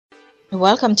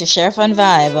Welcome to Sheri-Fun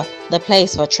Vibe, the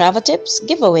place for travel tips,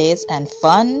 giveaways, and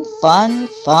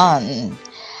fun.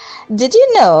 Did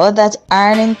you know that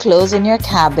ironing clothes in your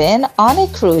cabin on a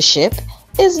cruise ship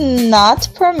is not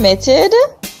permitted?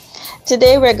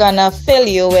 Today we're gonna fill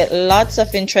you with lots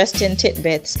of interesting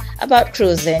tidbits about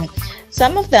cruising.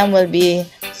 Some of them will be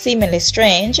seemingly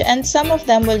strange and some of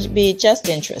them will be just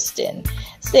interesting.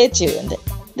 Stay tuned.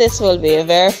 This will be a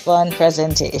very fun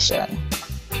presentation.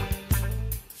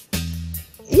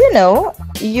 You know,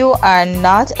 you are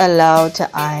not allowed to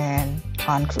iron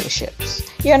on cruise ships.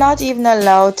 You're not even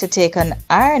allowed to take an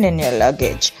iron in your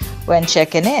luggage when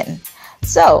checking in.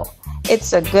 So,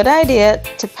 it's a good idea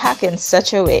to pack in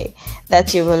such a way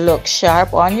that you will look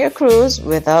sharp on your cruise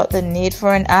without the need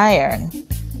for an iron.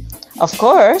 Of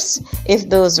course, if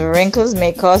those wrinkles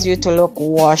may cause you to look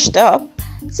washed up,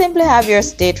 simply have your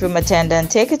stateroom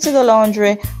attendant take it to the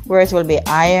laundry where it will be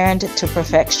ironed to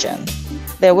perfection.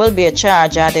 There will be a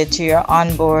charge added to your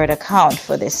onboard account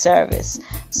for this service,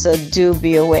 so do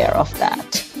be aware of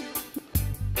that.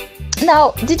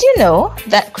 Now, did you know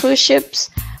that cruise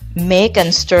ships make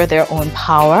and store their own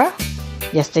power?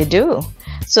 Yes, they do.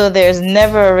 So there's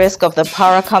never a risk of the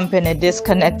power company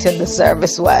disconnecting the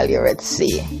service while you're at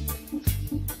sea.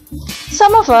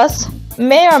 Some of us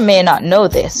may or may not know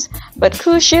this, but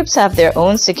cruise ships have their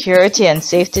own security and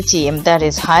safety team that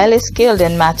is highly skilled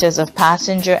in matters of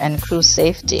passenger and crew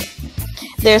safety.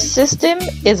 Their system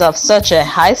is of such a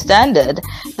high standard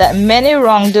that many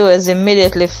wrongdoers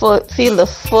immediately feel the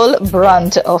full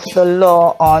brunt of the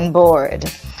law on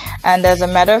board. And as a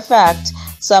matter of fact,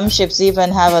 some ships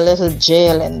even have a little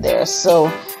jail in there,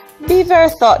 so be very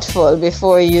thoughtful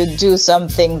before you do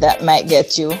something that might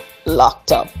get you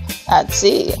locked up at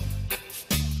sea.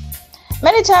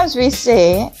 Many times we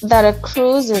say that a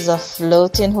cruise is a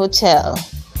floating hotel,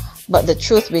 but the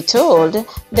truth be told,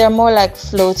 they're more like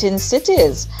floating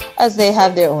cities, as they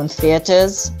have their own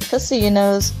theaters,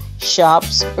 casinos,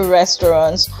 shops,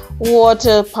 restaurants,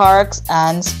 water parks,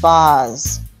 and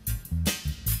spas.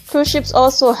 Cruise ships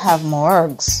also have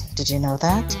morgues. Did you know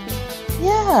that?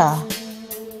 Yeah.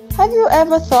 Have you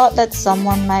ever thought that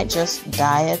someone might just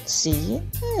die at sea?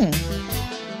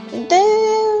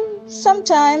 They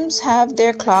sometimes have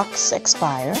their clocks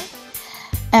expire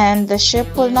and the ship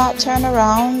will not turn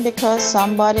around because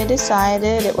somebody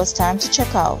decided it was time to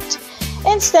check out.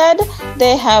 Instead,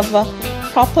 they have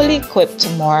properly equipped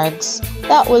morgues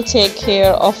that will take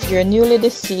care of your newly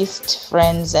deceased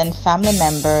friends and family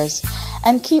members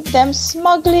and keep them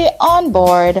smugly on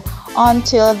board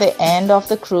until the end of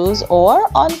the cruise or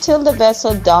until the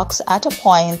vessel docks at a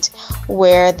point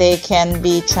where they can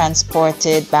be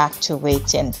transported back to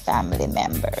waiting family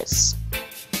members.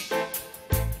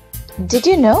 Did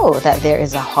you know that there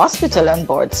is a hospital on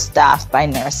board staffed by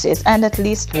nurses and at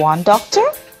least one doctor?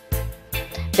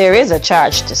 There is a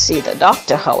charge to see the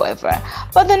doctor, however,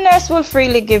 but the nurse will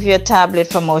freely give you a tablet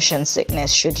for motion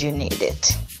sickness should you need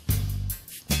it.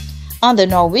 On the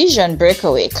Norwegian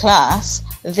breakaway class,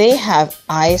 they have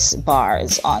ice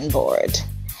bars on board,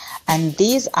 and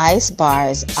these ice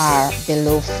bars are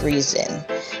below freezing.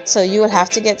 So you will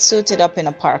have to get suited up in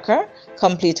a parka,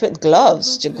 complete with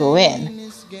gloves to go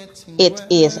in. It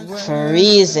is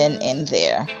freezing in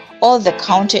there. All the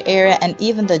counter area and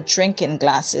even the drinking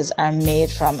glasses are made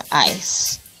from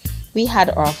ice. We had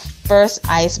our first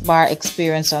ice bar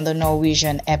experience on the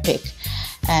Norwegian Epic.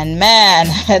 And man,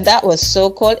 that was so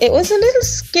cold. It was a little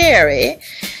scary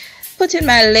putting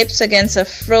my lips against a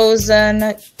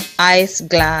frozen ice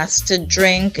glass to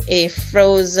drink a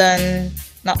frozen,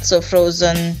 not so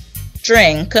frozen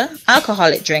drink,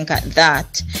 alcoholic drink at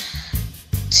that,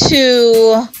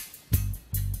 to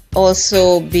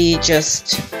also be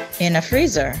just in a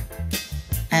freezer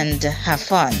and have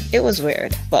fun. It was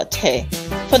weird, but hey,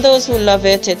 for those who love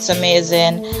it, it's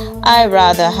amazing. I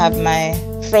rather have my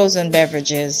frozen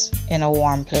beverages in a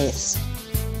warm place.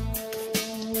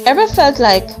 Ever felt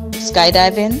like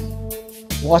skydiving,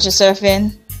 water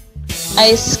surfing,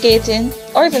 ice skating,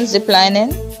 or even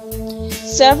ziplining?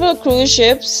 Several cruise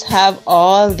ships have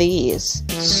all these.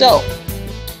 So,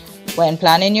 when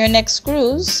planning your next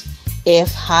cruise,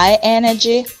 if high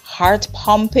energy, heart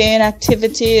pumping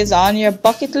activity is on your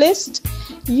bucket list,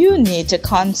 you need to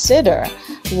consider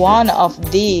one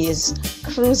of these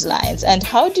cruise lines. And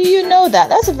how do you know that?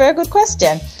 That's a very good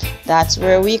question. That's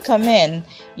where we come in.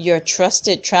 Your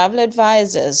trusted travel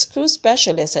advisors, cruise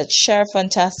specialists at Sheri-Fun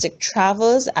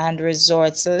Travels and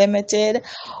Resorts Limited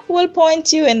will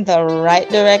point you in the right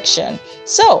direction.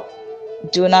 So,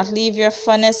 do not leave your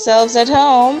funnest selves at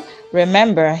home.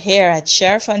 Remember, here at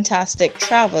Sheri-Fun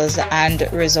Travels and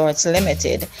Resorts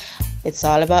Limited, it's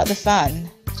all about the fun.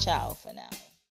 Ciao.